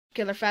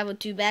Killer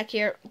 502 back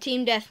here.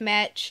 Team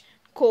Deathmatch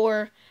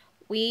Core.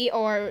 We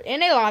are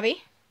in a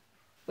lobby.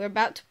 We're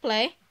about to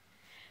play.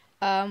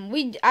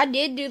 I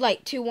did do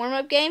like 2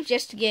 warm-up games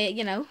just to get,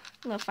 you know,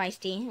 a little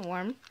feisty and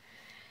warm.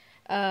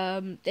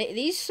 Some of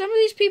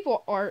these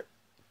people are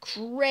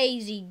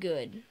crazy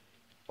good.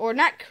 Or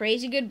not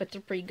crazy good, but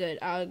they're pretty good,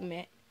 I'll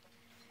admit.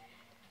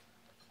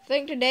 I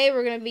think today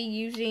we're going to be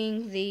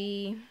using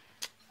the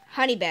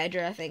Honey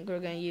Badger, I think we're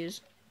going to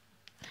use.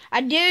 I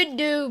did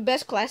do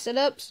best class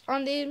setups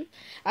on them.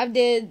 I've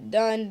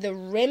done the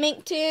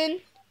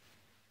Remington,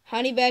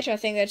 Honey Badger, I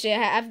think that's it.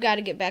 I've got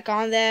to get back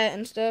on that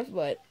and stuff,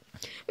 but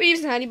we're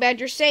using Honey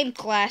Badger, same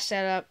class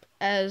setup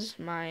as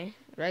my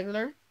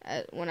regular.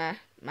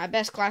 My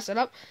best class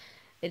setup,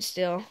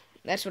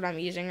 that's what I'm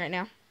using right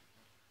now.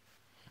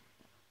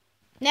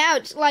 Now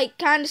it's like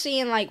kind of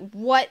seeing like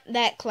what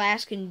that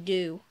class can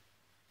do.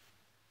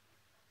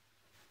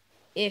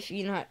 If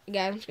you know,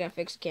 guys, I'm just gonna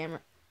fix the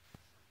camera.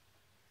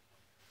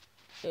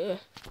 Ugh.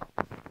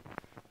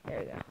 There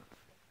we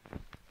go.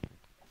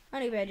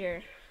 Honey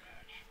Badger.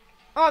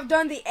 Oh, I've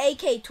done the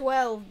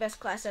AK-12 best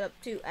class setup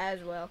too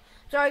as well.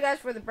 Sorry guys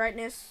for the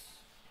brightness.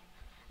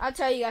 I'll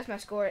tell you guys my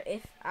score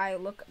if I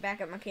look back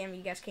at my camera.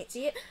 You guys can't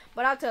see it,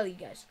 but I'll tell you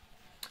guys.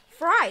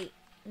 Fright,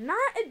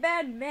 not a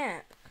bad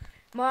map.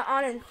 But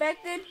on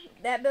Infected,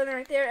 that building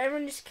right there,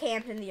 everyone just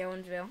camped in the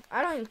Owensville.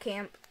 I don't even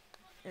camp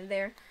in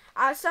there.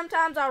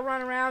 Sometimes I'll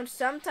run around.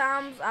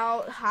 Sometimes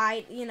I'll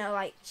hide, you know,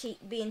 like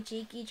being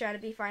cheeky, trying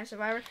to be Find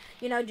Survivor.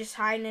 You know, just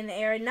hiding in the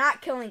area,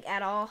 not killing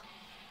at all.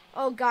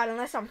 Oh God,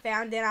 unless I'm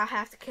found, then I'll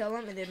have to kill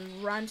him and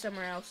then run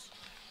somewhere else.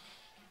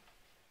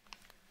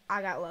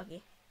 I got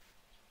lucky.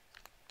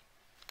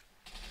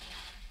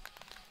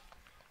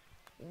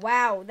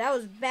 Wow, that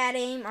was bad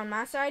aim on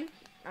my side.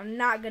 I'm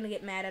not gonna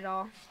get mad at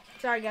all.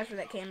 Sorry guys for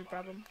that camera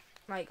problem.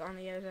 Like on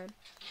the other side.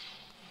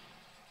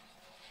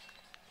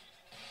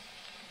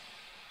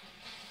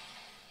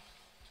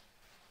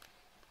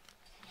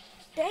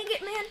 Dang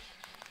it, man.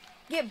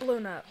 Get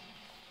blown up.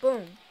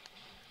 Boom.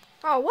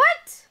 Oh,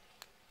 what?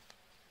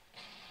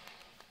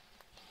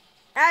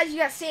 As you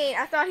guys seen,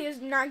 I thought he was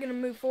not going to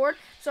move forward.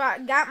 So I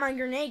got my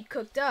grenade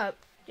cooked up.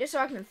 Just so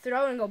I can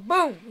throw it and go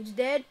boom. He's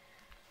dead.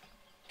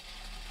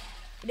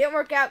 It didn't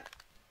work out.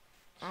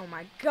 Oh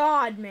my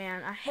God,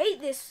 man. I hate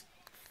this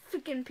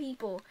freaking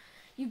people.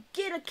 You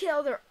get a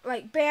kill. They're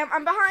like, bam,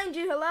 I'm behind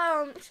you.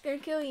 Hello. I'm just going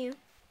to kill you.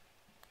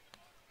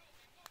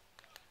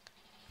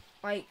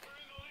 Like,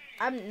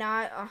 I'm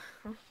not.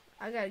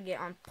 I gotta get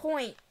on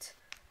point.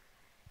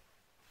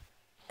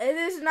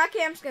 This is not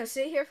camp. I'm just gonna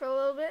sit here for a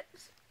little bit.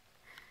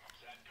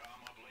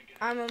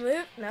 I'm gonna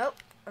move. Nope.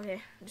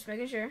 Okay, just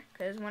making sure.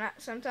 Cause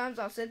sometimes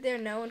I'll sit there,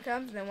 no one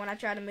comes, and then when I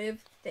try to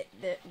move,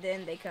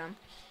 then they come.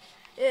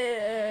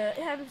 It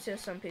happens to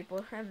some people.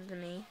 It happens to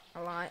me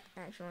a lot,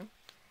 actually.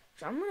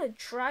 So I'm gonna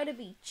try to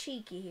be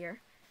cheeky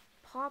here.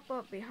 Pop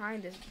up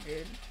behind this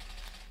dude.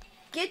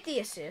 Get the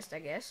assist, I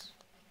guess.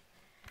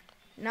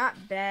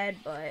 Not bad,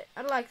 but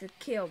I'd like to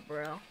kill,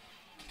 bro.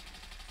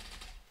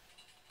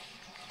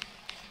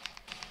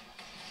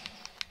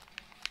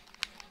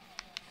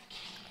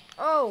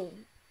 Oh.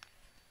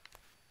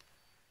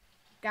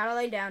 Gotta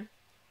lay down.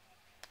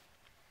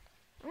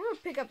 I'm gonna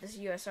pick up this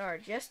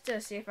USR just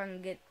to see if I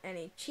can get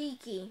any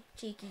cheeky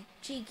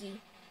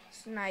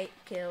snipe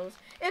kills.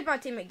 If my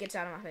teammate gets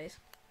out of my face.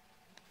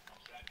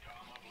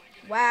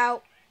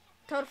 Wow.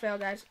 Total fail,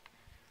 guys.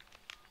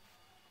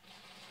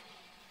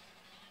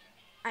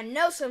 I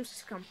know someone's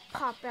just gonna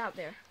pop out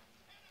there.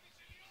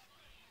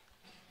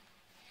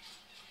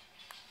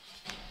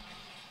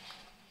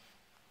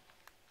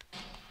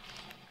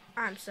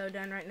 I'm so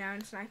done right now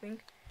in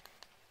sniping.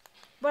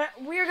 But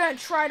we're gonna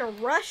try to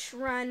rush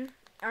run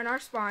on our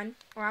spawn,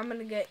 or I'm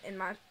gonna get in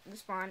the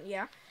spawn.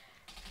 Yeah.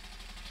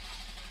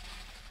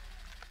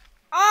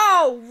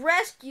 Oh,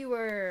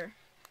 rescuer!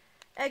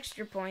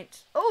 Extra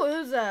points. Oh, it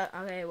was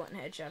okay. It wasn't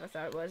a headshot. I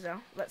thought it was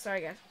though. But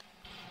sorry, guys.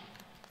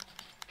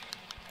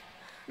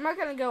 I'm not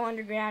gonna go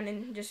underground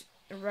and just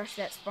rush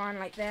that spawn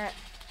like that.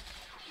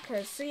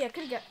 Cause see, I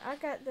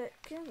got that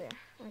kill there,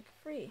 like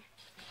free.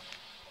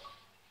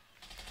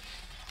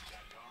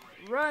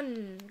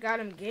 Run, got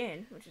him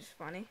again, which is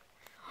funny.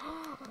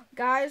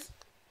 Guys,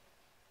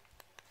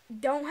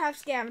 don't have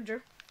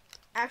scavenger.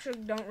 Actually,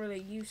 don't really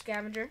use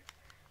scavenger,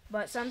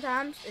 but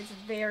sometimes it's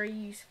very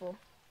useful.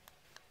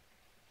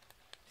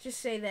 Just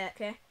say that,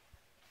 okay?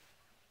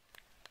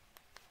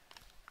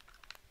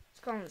 Let's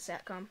call him the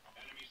SATCOM.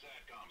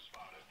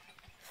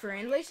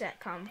 Friendly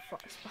SATCOM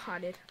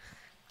spotted.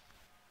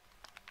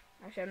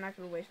 Actually, I'm not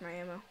gonna waste my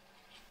ammo.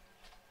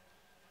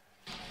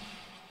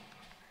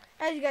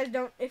 As you guys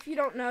if you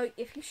don't know,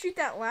 if you shoot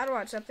that ladder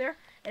that's up there,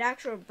 it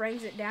actually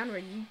brings it down where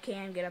you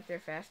can get up there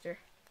faster.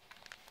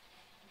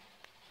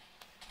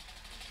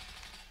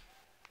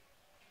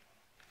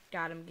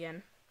 Got him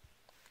again.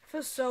 I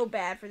feel so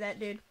bad for that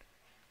dude.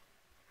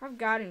 I've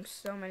got him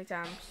so many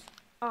times.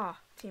 Ah,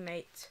 oh,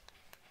 teammates.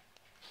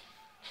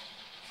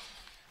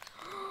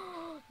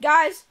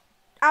 Guys,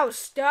 I was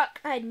stuck.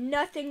 I had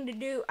nothing to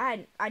do.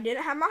 I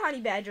didn't have my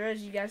Honey Badger,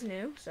 as you guys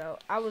knew, so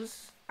I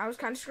I was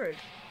kind of screwed.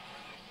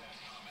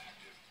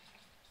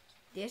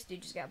 This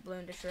dude just got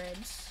blown to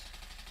shreds.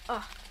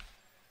 Ugh.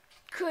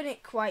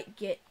 Couldn't quite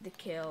get the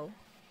kill.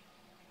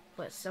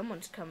 But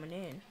someone's coming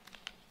in.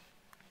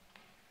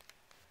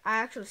 I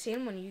actually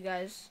seen one of you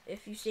guys,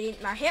 if you seen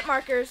my hit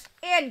markers,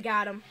 and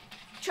got him.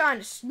 Trying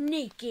to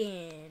sneak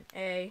in,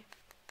 eh?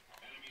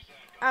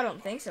 I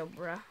don't think so,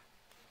 bruh.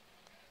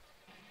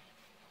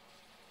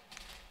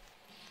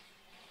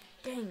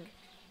 Dang.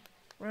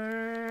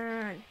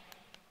 Run.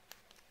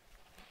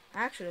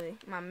 Actually,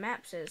 my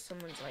map says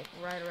someone's like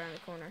right around the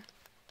corner.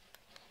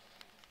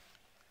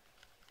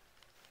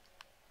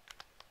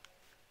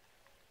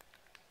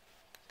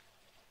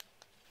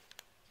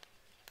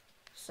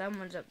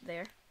 Someone's up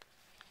there.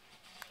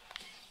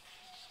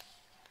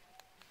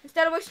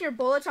 Instead of wasting your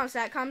bullets on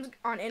satcoms,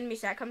 on enemy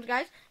satcoms,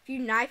 guys, if you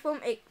knife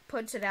them, it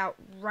puts it out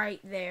right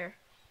there.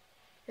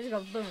 Just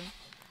go boom.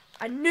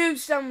 I knew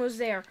someone was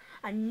there.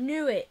 I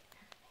knew it.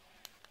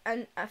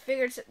 And I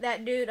figured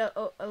that dude a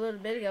little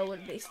bit ago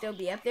would still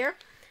be up there,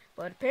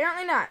 but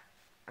apparently not.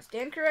 I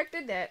stand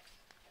corrected that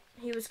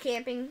he was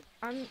camping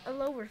on a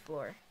lower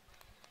floor.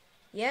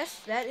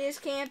 Yes, that is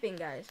camping,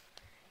 guys.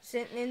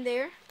 Sitting in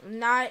there,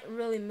 not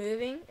really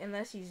moving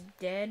unless he's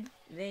dead.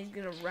 Then he's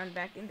gonna run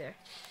back in there.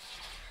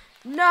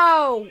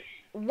 No!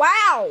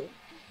 Wow!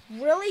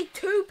 Really?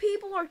 2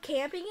 people are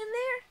camping in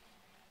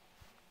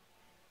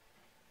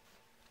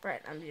there?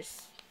 Right, I'm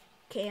just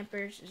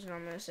campers is what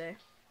I'm gonna say.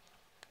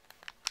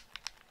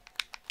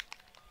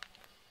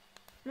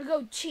 I'm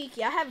gonna go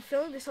cheeky. I have a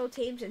feeling this whole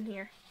team's in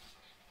here.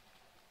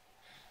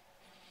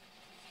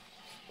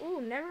 Ooh,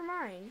 never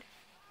mind.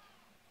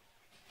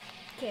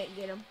 Can't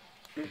get him.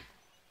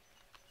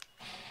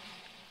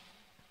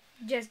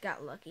 Just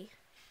got lucky.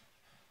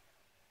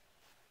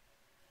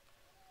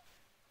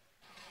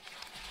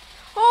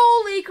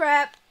 Holy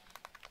crap.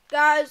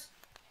 Guys.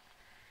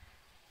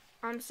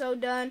 I'm so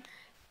done.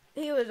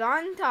 He was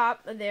on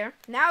top of there.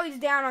 Now he's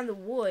down on the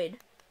wood.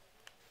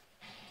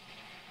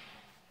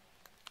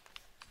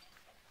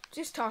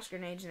 Just toss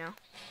grenades now.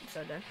 I'm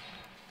so done.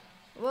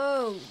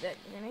 Whoa, that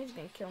grenade's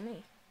gonna kill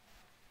me.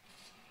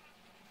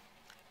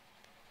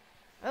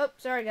 Oh,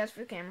 sorry guys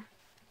for the camera.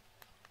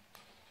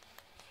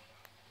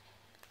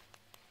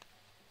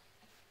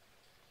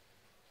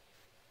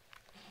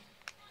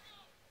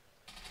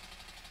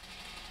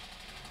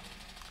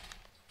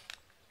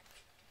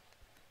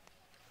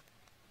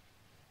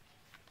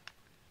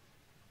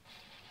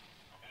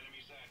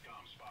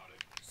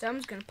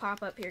 Someone's gonna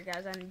pop up here,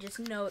 guys. I just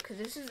know it because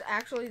this is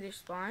actually their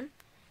spawn.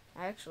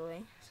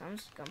 Actually,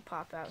 someone's gonna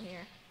pop out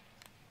here.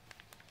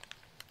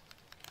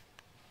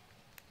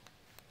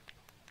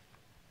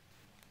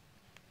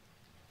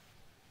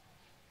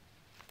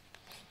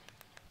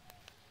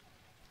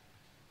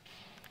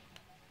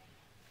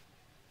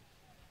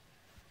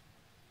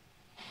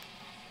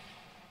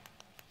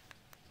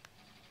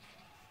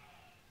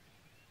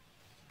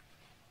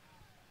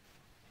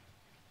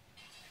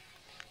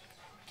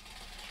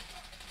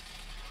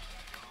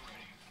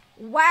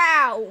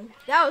 Wow,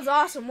 that was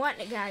awesome,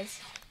 wasn't it, guys?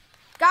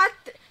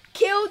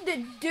 Killed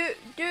the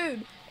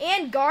dude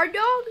and guard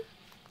dog.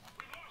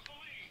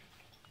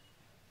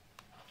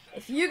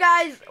 If you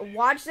guys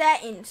watched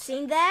that and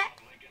seen that,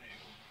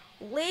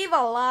 leave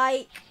a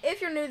like.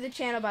 If you're new to the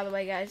channel, by the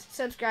way, guys,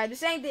 subscribe.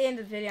 This ain't the end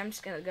of the video. I'm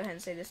just gonna go ahead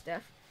and say this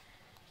stuff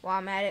while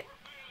I'm at it.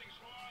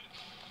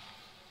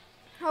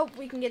 Hope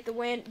we can get the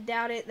win.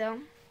 Doubt it though.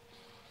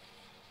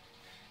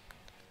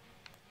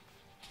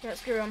 Yeah,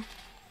 screw him.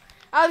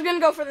 I was gonna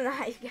go for the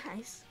knife,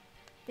 guys.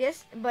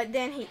 Yes, but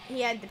then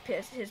he had to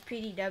piss his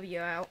PDW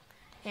out,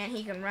 and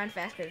he can run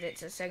fast because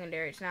it's a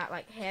secondary. It's not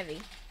like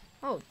heavy.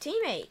 Oh,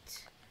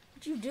 teammates,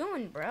 what you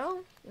doing,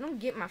 bro? You don't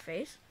get my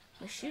face.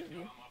 I'll shoot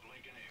you.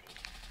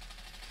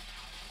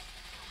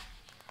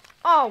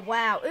 Oh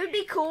wow, it would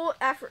be cool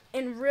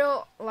in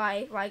real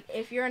life, like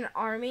if you're in an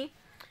army,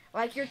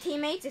 like your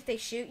teammates, if they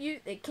shoot you,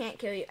 they can't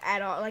kill you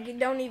at all. Like it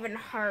don't even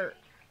hurt.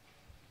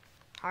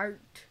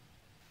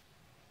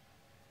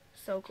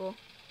 So cool.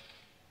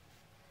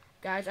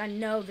 Guys, I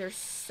know there's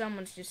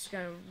someone's just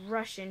gonna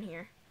rush in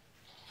here.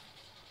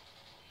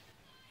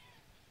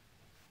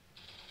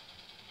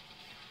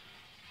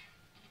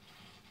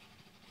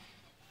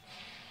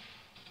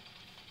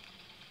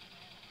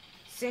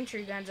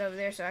 Sentry guns over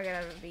there, so I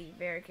gotta be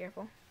very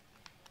careful.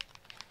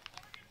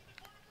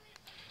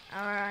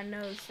 I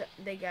know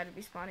they gotta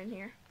be spawning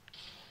here.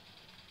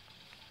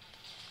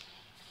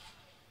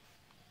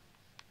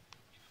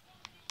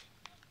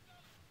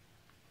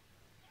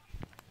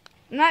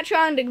 I'm not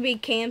trying to be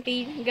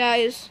campy,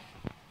 guys.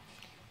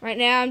 Right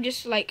now, I'm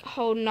just like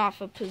holding off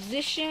a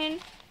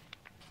position.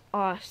 Oh,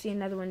 I see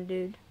another one,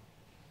 dude.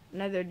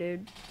 Another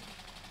dude.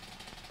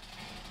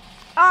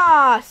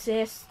 Ah,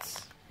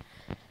 assists.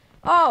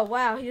 Oh,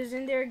 wow, he was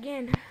in there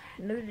again.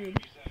 Another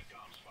dude.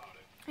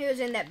 He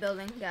was in that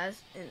building,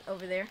 guys,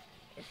 over there.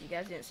 If you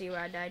guys didn't see where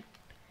I died.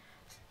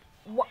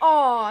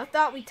 Oh, I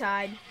thought we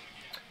tied.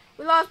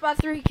 We lost by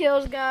 3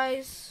 kills,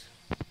 guys.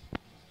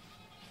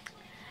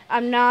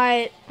 I'm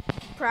not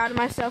proud of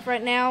myself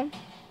right now.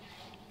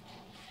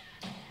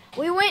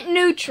 We went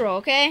neutral,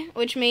 okay?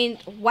 Which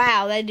means,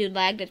 wow, that dude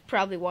lagged. That's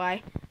probably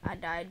why I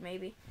died,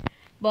 maybe.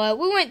 But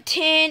we went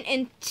 10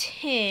 and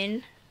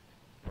 10,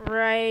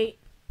 right?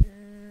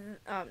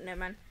 Oh, never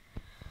mind.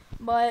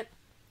 But,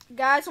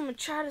 guys, I'm going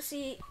to try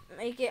to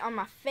make it on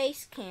my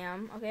face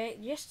cam, okay?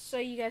 Just so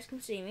you guys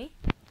can see me.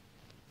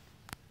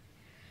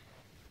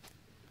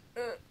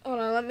 Hold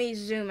on, let me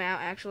zoom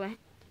out, actually.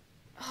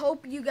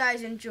 Hope you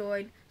guys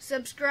enjoyed.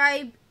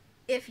 Subscribe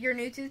if you're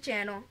new to the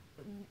channel.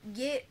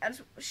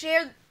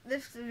 Share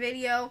this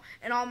video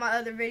and all my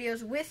other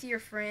videos with your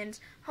friends.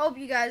 Hope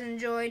you guys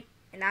enjoyed,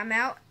 and I'm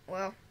out.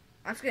 Well,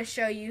 I'm just going to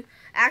show you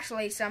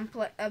actually some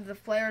of the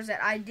players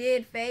that I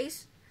did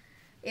face.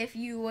 If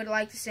you would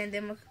like to send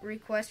them a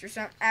request or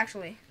something.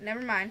 Actually,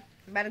 never mind.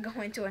 I'm about to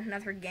go into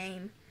another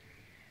game.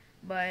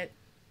 But,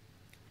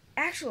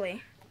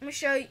 actually, I'm going to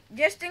show you,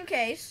 just in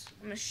case,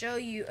 I'm going to show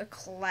you a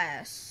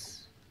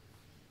class.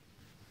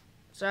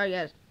 Sorry,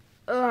 guys.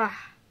 Ugh.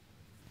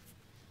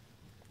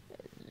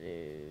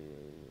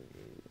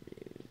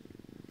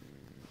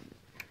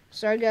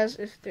 Sorry, guys,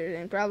 if there's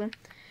any problem.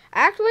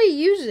 I actually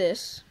use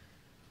this.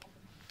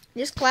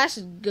 This class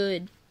is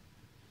good.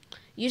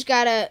 You just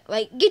gotta,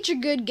 like, get your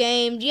good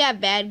games. You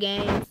have bad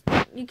games.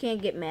 You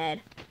can't get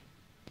mad.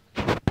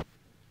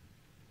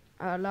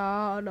 I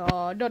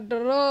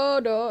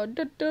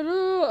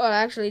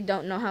actually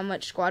don't know how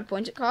much squad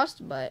points it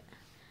costs, but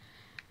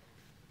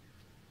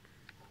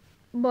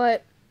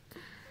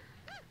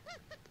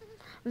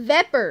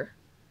Vepr.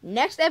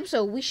 Next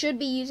episode, we should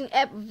be using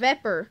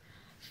Vepr.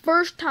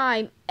 First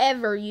time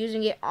ever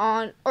using it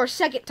on, or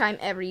second time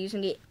ever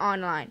using it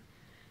online.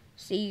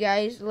 See you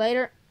guys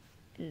later,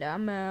 and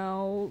I'm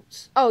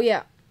out. Oh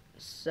yeah,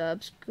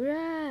 subscribe.